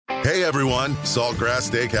Hey everyone, Saltgrass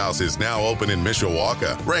Steakhouse is now open in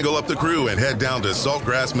Mishawaka. Wrangle up the crew and head down to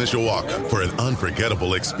Saltgrass Mishawaka for an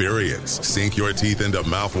unforgettable experience. Sink your teeth into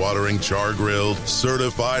mouth-watering char-grilled,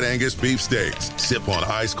 certified Angus beef steaks. Sip on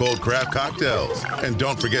ice-cold craft cocktails. And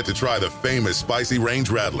don't forget to try the famous spicy range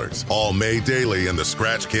rattlers, all made daily in the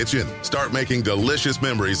Scratch Kitchen. Start making delicious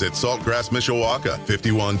memories at Saltgrass Mishawaka,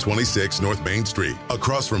 5126 North Main Street,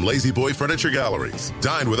 across from Lazy Boy Furniture Galleries.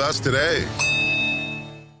 Dine with us today.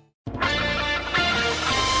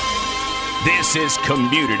 This is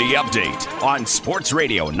Community Update on Sports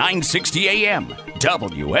Radio 960 AM,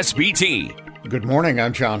 WSBT. Good morning,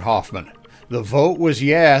 I'm John Hoffman. The vote was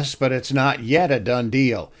yes, but it's not yet a done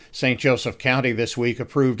deal. St. Joseph County this week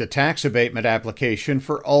approved a tax abatement application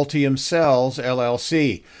for Ultium Cells,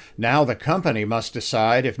 LLC. Now the company must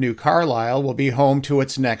decide if New Carlisle will be home to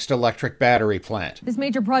its next electric battery plant. This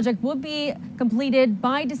major project will be completed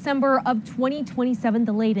by December of 2027,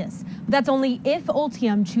 the latest. But that's only if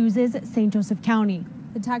Ultium chooses St. Joseph County.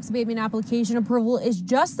 The tax abatement application approval is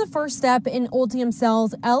just the first step in Ultium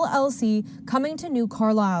Cells, LLC, coming to New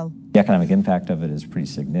Carlisle. The economic impact of it is pretty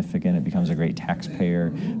significant. It becomes a great taxpayer.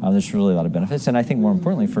 There's really a lot of benefits. And I think more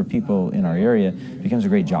importantly for people in our area, it becomes a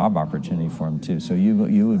great job opportunity for them too. So you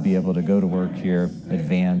would be able to go to work here,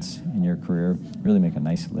 advance in your career, really make a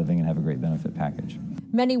nice living and have a great benefit package.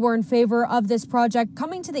 Many were in favor of this project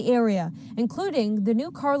coming to the area, including the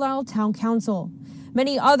New Carlisle Town Council.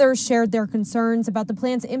 Many others shared their concerns about the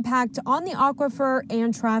plant's impact on the aquifer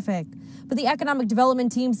and traffic. But the economic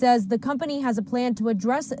development team says the company has a plan to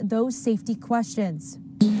address those safety questions.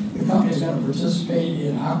 The company is going to participate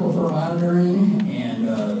in aquifer monitoring and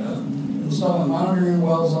installing monitoring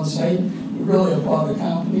wells on site. We really applaud the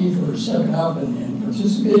company for stepping up and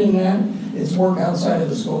participating in that. It's work outside of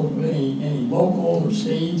the scope of any local or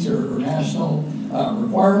state or national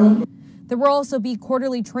requirement. There will also be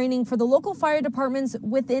quarterly training for the local fire departments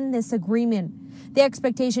within this agreement. The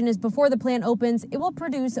expectation is before the plant opens, it will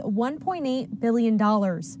produce $1.8 billion.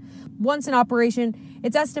 Once in operation,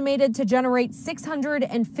 it's estimated to generate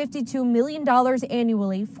 $652 million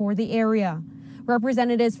annually for the area.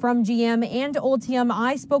 Representatives from GM and Ultium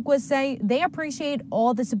I spoke with say they appreciate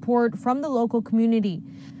all the support from the local community.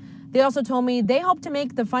 They also told me they hope to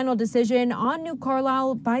make the final decision on New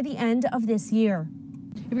Carlisle by the end of this year.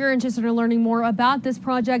 If you're interested in learning more about this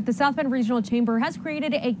project, the South Bend Regional Chamber has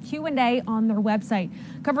created a Q&A on their website,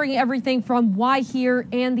 covering everything from why here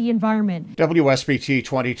and the environment. WSBT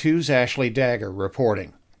 22's Ashley Dagger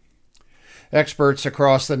reporting. Experts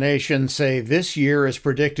across the nation say this year is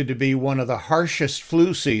predicted to be one of the harshest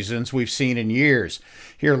flu seasons we've seen in years.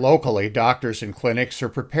 Here locally, doctors and clinics are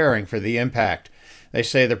preparing for the impact. They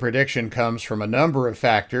say the prediction comes from a number of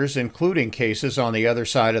factors, including cases on the other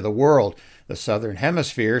side of the world. The Southern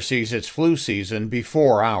Hemisphere sees its flu season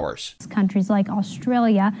before ours. Countries like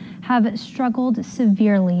Australia have struggled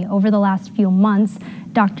severely over the last few months.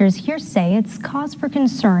 Doctors here say it's cause for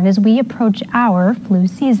concern as we approach our flu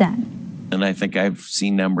season. And I think I've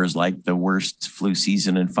seen numbers like the worst flu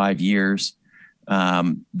season in 5 years.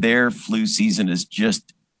 Their flu season is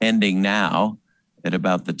just ending now at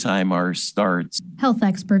about the time ours starts. Health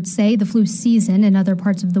experts say the flu season in other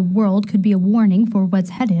parts of the world could be a warning for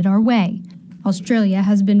what's headed our way. Australia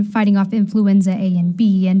has been fighting off influenza A and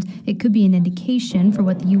B, and it could be an indication for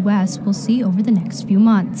what the U.S. will see over the next few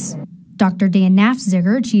months. Dr. Dan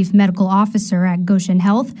Nafziger, Chief Medical Officer at Goshen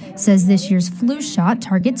Health, says this year's flu shot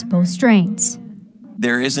targets both strains.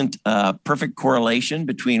 There isn't a perfect correlation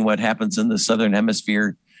between what happens in the Southern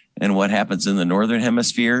Hemisphere and what happens in the Northern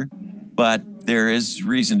Hemisphere, but there is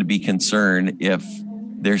reason to be concerned if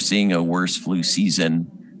they're seeing a worse flu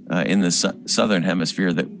season in the Southern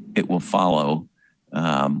Hemisphere that it will follow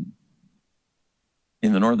in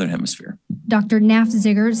the Northern Hemisphere. Dr.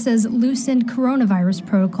 Nafziger says loosened coronavirus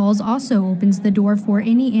protocols also opens the door for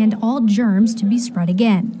any and all germs to be spread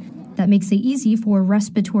again. That makes it easy for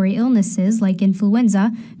respiratory illnesses like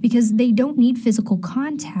influenza because they don't need physical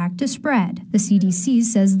contact to spread. The CDC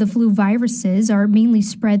says the flu viruses are mainly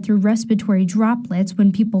spread through respiratory droplets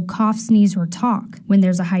when people cough, sneeze, or talk. When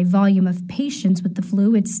there's a high volume of patients with the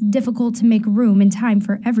flu, it's difficult to make room in time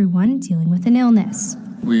for everyone dealing with an illness.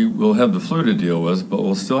 We will have the flu to deal with, but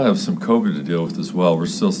we'll still have some COVID to deal with as well. We're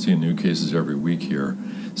still seeing new cases every week here.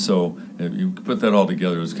 So if you put that all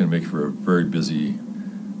together, it's going to make for a very busy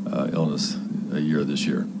illness a year this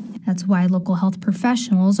year. That's why local health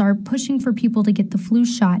professionals are pushing for people to get the flu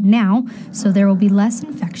shot now so there will be less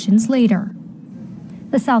infections later.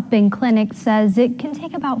 The South Bend Clinic says it can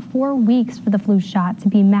take about 4 weeks for the flu shot to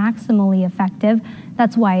be maximally effective.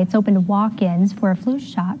 That's why it's open to walk-ins for a flu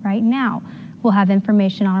shot right now. We'll have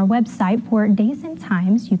information on our website for days and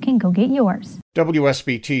times you can go get yours.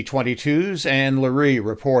 WSBT 22's Anne Lurie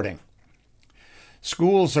reporting.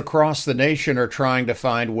 Schools across the nation are trying to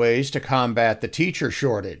find ways to combat the teacher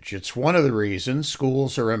shortage. It's one of the reasons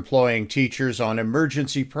schools are employing teachers on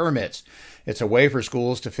emergency permits. It's a way for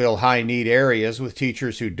schools to fill high-need areas with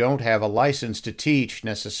teachers who don't have a license to teach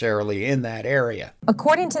necessarily in that area.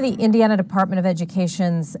 According to the Indiana Department of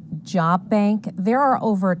Education's Job Bank, there are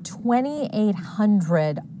over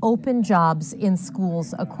 2,800 open jobs in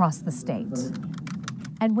schools across the state.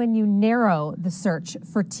 And when you narrow the search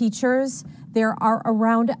for teachers, there are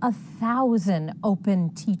around 1,000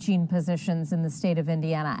 open teaching positions in the state of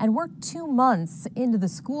Indiana, and we're 2 months into the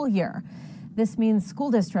school year. This means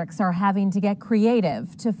school districts are having to get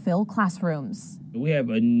creative to fill classrooms. We have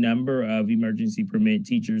a number of emergency permit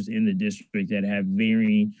teachers in the district that have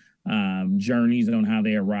varying journeys on how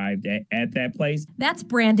they arrived at that place. That's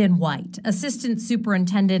Brandon White, Assistant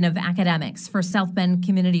Superintendent of Academics for South Bend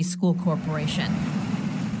Community School Corporation.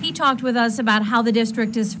 He talked with us about how the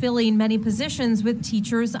district is filling many positions with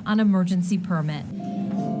teachers on emergency permit.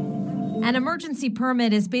 An emergency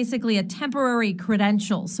permit is basically a temporary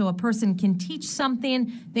credential so a person can teach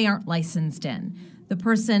something they aren't licensed in. The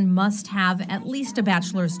person must have at least a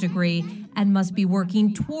bachelor's degree and must be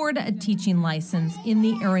working toward a teaching license in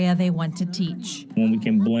the area they want to teach. When we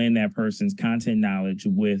can blend that person's content knowledge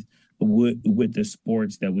with the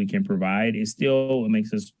sports that we can provide, it still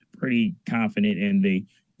makes us pretty confident in the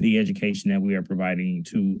education that we are providing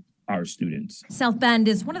to our students. South Bend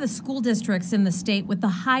is one of the school districts in the state with the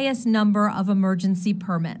highest number of emergency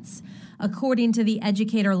permits. According to the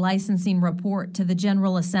educator licensing report to the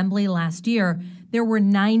General Assembly last year, there were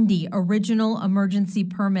 90 original emergency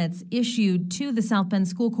permits issued to the South Bend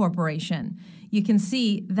School Corporation. You can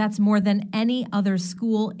see that's more than any other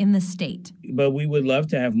school in the state. But we would love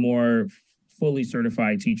to have more fully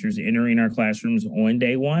certified teachers entering our classrooms on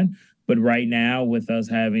day one. But right now, with us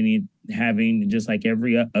having just like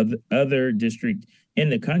every other district in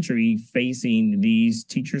the country facing these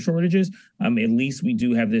teacher shortages, at least we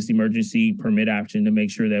do have this emergency permit option to make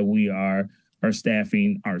sure that we are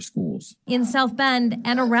staffing our schools. In South Bend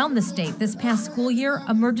and around the state this past school year,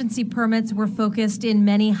 emergency permits were focused in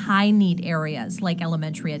many high-need areas like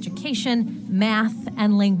elementary education, math,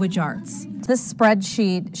 and language arts. This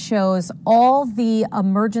spreadsheet shows all the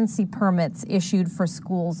emergency permits issued for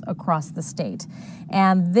schools across the state.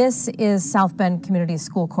 And this is South Bend Community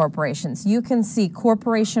School Corporation's. You can see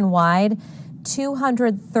corporation-wide,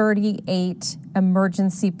 238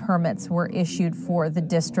 emergency permits were issued for the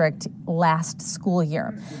district last school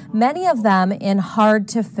year, many of them in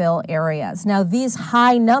hard-to-fill areas. Now, these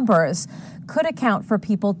high numbers could account for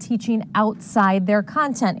people teaching outside their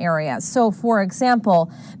content areas. So, for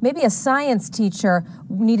example, maybe a science teacher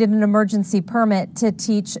needed an emergency permit to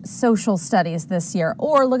teach social studies this year.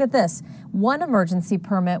 Or look at this, one emergency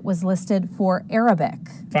permit was listed for Arabic.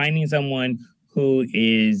 Finding someone who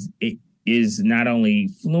is not only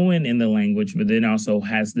fluent in the language, but then also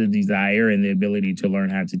has the desire and the ability to learn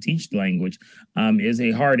how to teach the language is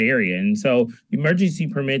a hard area. And so emergency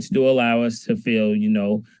permits do allow us to fill,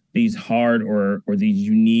 these hard or these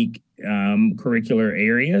unique curricular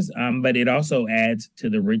areas, but it also adds to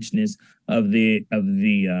the richness of the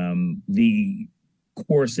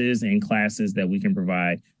courses and classes that we can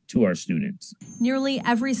provide to our students. Nearly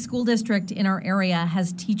every school district in our area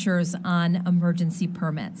has teachers on emergency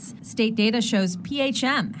permits. State data shows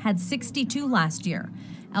PHM had 62 last year.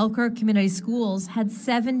 Elkhart Community Schools had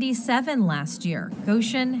 77 last year.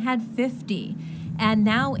 Goshen had 50. And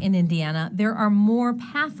now in Indiana, there are more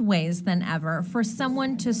pathways than ever for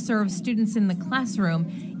someone to serve students in the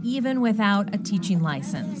classroom, even without a teaching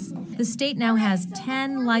license. The state now has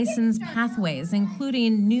 10 licensed pathways,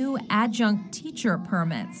 including new adjunct teacher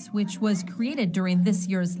permits, which was created during this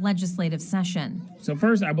year's legislative session. So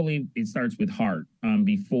first, I believe it starts with heart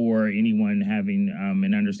before anyone having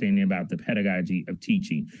an understanding about the pedagogy of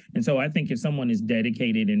teaching. And so I think if someone is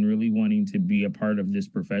dedicated and really wanting to be a part of this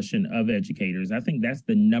profession of educators, I think that's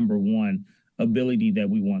the number one ability that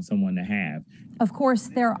we want someone to have. Of course,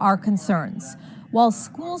 there are concerns. While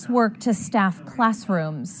schools work to staff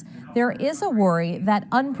classrooms, there is a worry that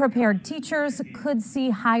unprepared teachers could see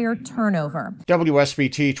higher turnover.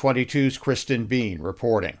 WSBT 22's Kristen Bean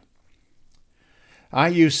reporting.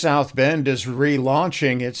 IU South Bend is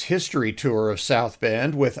relaunching its history tour of South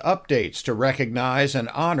Bend with updates to recognize and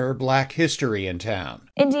honor Black history in town.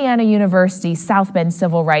 Indiana University South Bend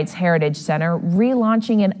Civil Rights Heritage Center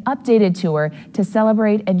relaunching an updated tour to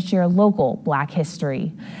celebrate and share local Black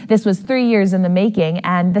history. This was 3 years in the making,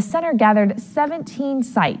 and the center gathered 17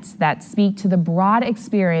 sites that speak to the broad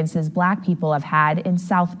experiences Black people have had in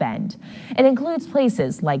South Bend. It includes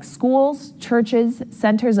places like schools, churches,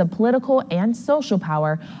 centers of political and social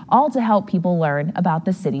power, all to help people learn about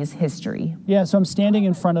the city's history. Yeah, so I'm standing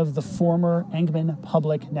in front of the former Engman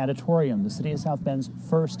Public Natatorium, the city of South Bend's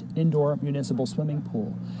first indoor municipal swimming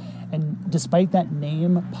pool. And despite that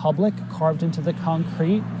name, public, carved into the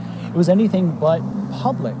concrete, it was anything but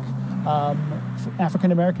public.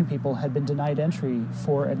 African American people had been denied entry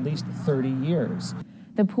for at least 30 years.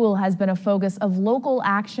 The pool has been a focus of local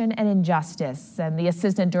action and injustice, and the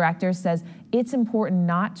assistant director says it's important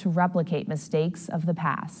not to replicate mistakes of the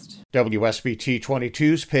past. WSBT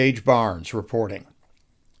 22's Paige Barnes reporting.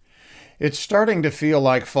 It's starting to feel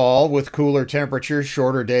like fall with cooler temperatures,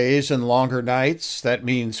 shorter days, and longer nights. That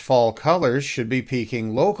means fall colors should be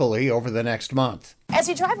peaking locally over the next month. As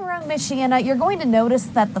you drive around Michiana, you're going to notice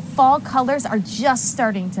that the fall colors are just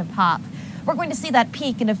starting to pop. We're going to see that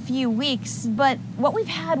peak in a few weeks, but what we've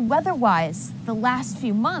had weather-wise the last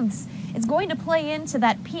few months is going to play into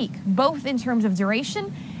that peak, both in terms of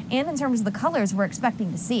duration and in terms of the colors we're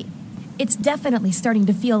expecting to see. It's definitely starting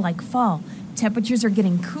to feel like fall. Temperatures are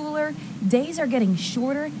getting cooler, days are getting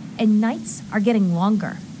shorter, and nights are getting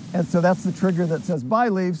longer. And so that's the trigger that says, bye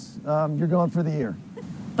leaves, you're gone for the year.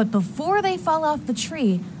 But before they fall off the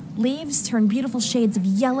tree, leaves turn beautiful shades of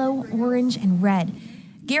yellow, orange, and red.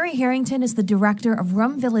 Gary Harrington is the director of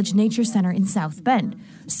Rum Village Nature Center in South Bend.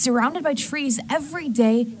 Surrounded by trees every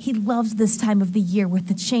day, he loves this time of the year with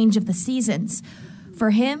the change of the seasons.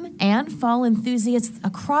 For him and fall enthusiasts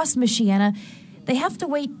across Michiana, they have to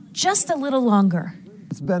wait just a little longer.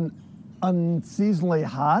 It's been unseasonably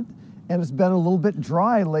hot, and it's been a little bit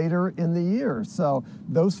dry later in the year. So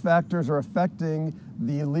those factors are affecting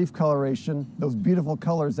the leaf coloration, those beautiful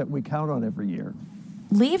colors that we count on every year.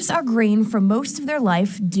 Leaves are green for most of their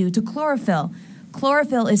life due to chlorophyll.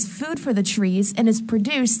 Chlorophyll is food for the trees and is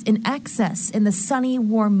produced in excess in the sunny,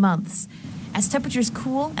 warm months. As temperatures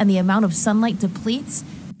cool and the amount of sunlight depletes,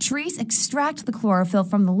 trees extract the chlorophyll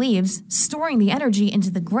from the leaves, storing the energy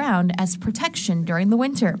into the ground as protection during the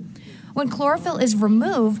winter. When chlorophyll is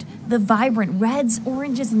removed, the vibrant reds,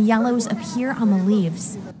 oranges, and yellows appear on the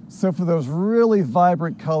leaves. So for those really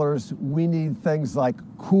vibrant colors, we need things like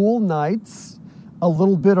cool nights, a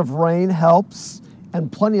little bit of rain helps,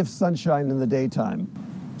 and plenty of sunshine in the daytime.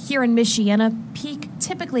 Here in Michiana, peak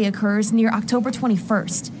typically occurs near October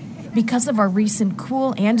 21st. Because of our recent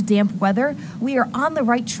cool and damp weather, we are on the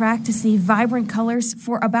right track to see vibrant colors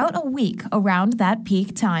for about a week around that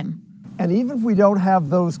peak time. And even if we don't have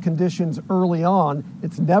those conditions early on,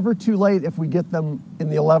 it's never too late if we get them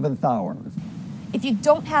in the 11th hour. If you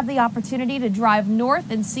don't have the opportunity to drive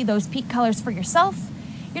north and see those peak colors for yourself,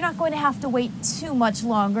 you're not going to have to wait too much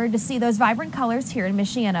longer to see those vibrant colors here in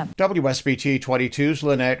Michiana. WSBT 22's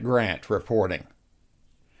Lynette Grant reporting.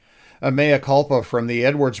 A mea culpa from the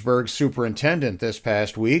Edwardsburg superintendent this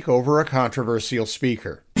past week over a controversial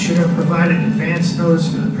speaker. Should have provided advance notice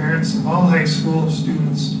to the parents of all high school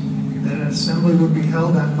students that an assembly would be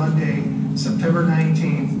held on Monday, September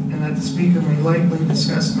 19th, and that the speaker may likely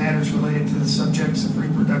discuss matters related to the subjects of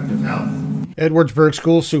reproductive health. Edwardsburg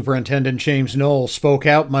School Superintendent James Knoll spoke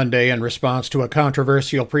out Monday in response to a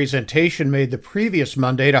controversial presentation made the previous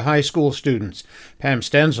Monday to high school students. Pam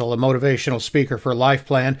Stenzel, a motivational speaker for Life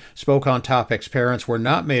Plan, spoke on topics parents were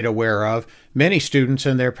not made aware of. Many students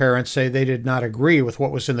and their parents say they did not agree with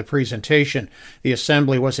what was in the presentation. The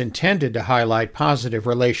assembly was intended to highlight positive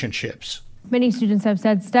relationships. Many students have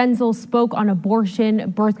said Stenzel spoke on abortion,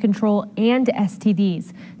 birth control, and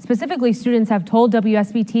STDs. Specifically, students have told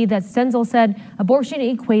WSBT that Stenzel said abortion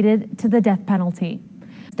equated to the death penalty.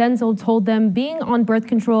 Stenzel told them being on birth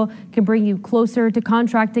control can bring you closer to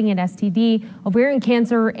contracting an STD, ovarian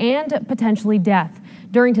cancer, and potentially death.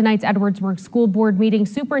 During tonight's Edwardsburg School Board meeting,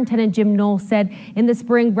 Superintendent Jim Knoll said in the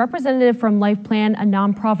spring, representative from Life Plan, a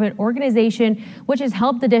nonprofit organization which has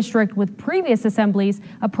helped the district with previous assemblies,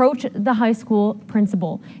 approach the high school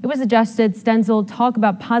principal. It was suggested Stenzel talk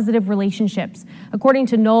about positive relationships. According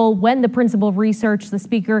to Knoll, when the principal researched the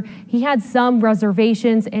speaker, he had some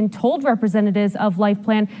reservations and told representatives of Life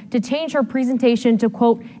Plan to change her presentation to,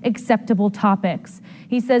 quote, acceptable topics.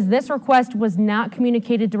 He says this request was not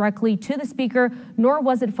communicated directly to the speaker, nor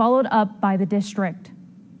was it followed up by the district.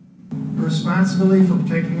 The responsibility for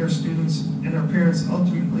protecting our students and our parents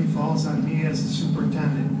ultimately falls on me as the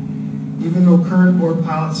superintendent. Even though current board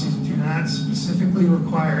policies do not specifically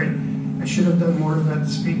require it, I should have done more to vet the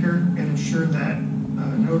speaker and ensure that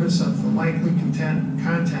notice of the likely content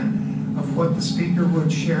of what the speaker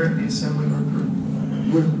would share at the assembly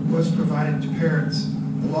was provided to parents,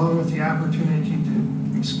 along with the opportunity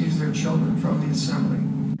to excuse their children from the assembly.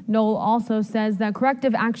 Knoll also says that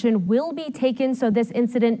corrective action will be taken so this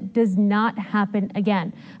incident does not happen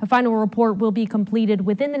again. A final report will be completed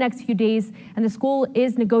within the next few days, and the school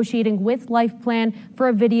is negotiating with Life Plan for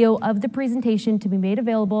a video of the presentation to be made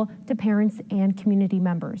available to parents and community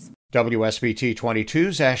members. WSBT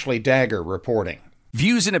 22's Ashley Dagger reporting.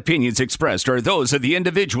 Views and opinions expressed are those of the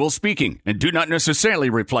individual speaking and do not necessarily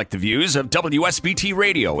reflect the views of WSBT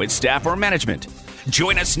Radio, its staff, or management.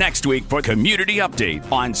 Join us next week for Community Update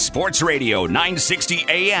on Sports Radio 960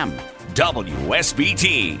 AM,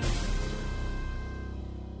 WSBT.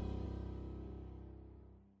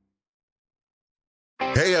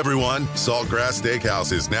 Hey everyone, Saltgrass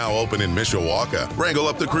Steakhouse is now open in Mishawaka. Wrangle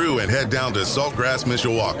up the crew and head down to Saltgrass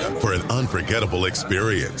Mishawaka for an unforgettable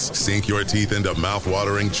experience. Sink your teeth into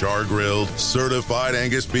mouth-watering char-grilled, certified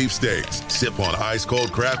Angus beef steaks. Sip on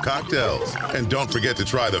ice-cold craft cocktails. And don't forget to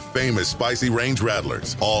try the famous spicy range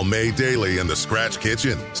rattlers, all made daily in the Scratch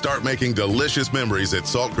Kitchen. Start making delicious memories at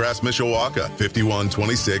Saltgrass Mishawaka,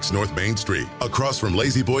 5126 North Main Street, across from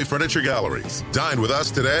Lazy Boy Furniture Galleries. Dine with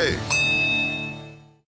us today.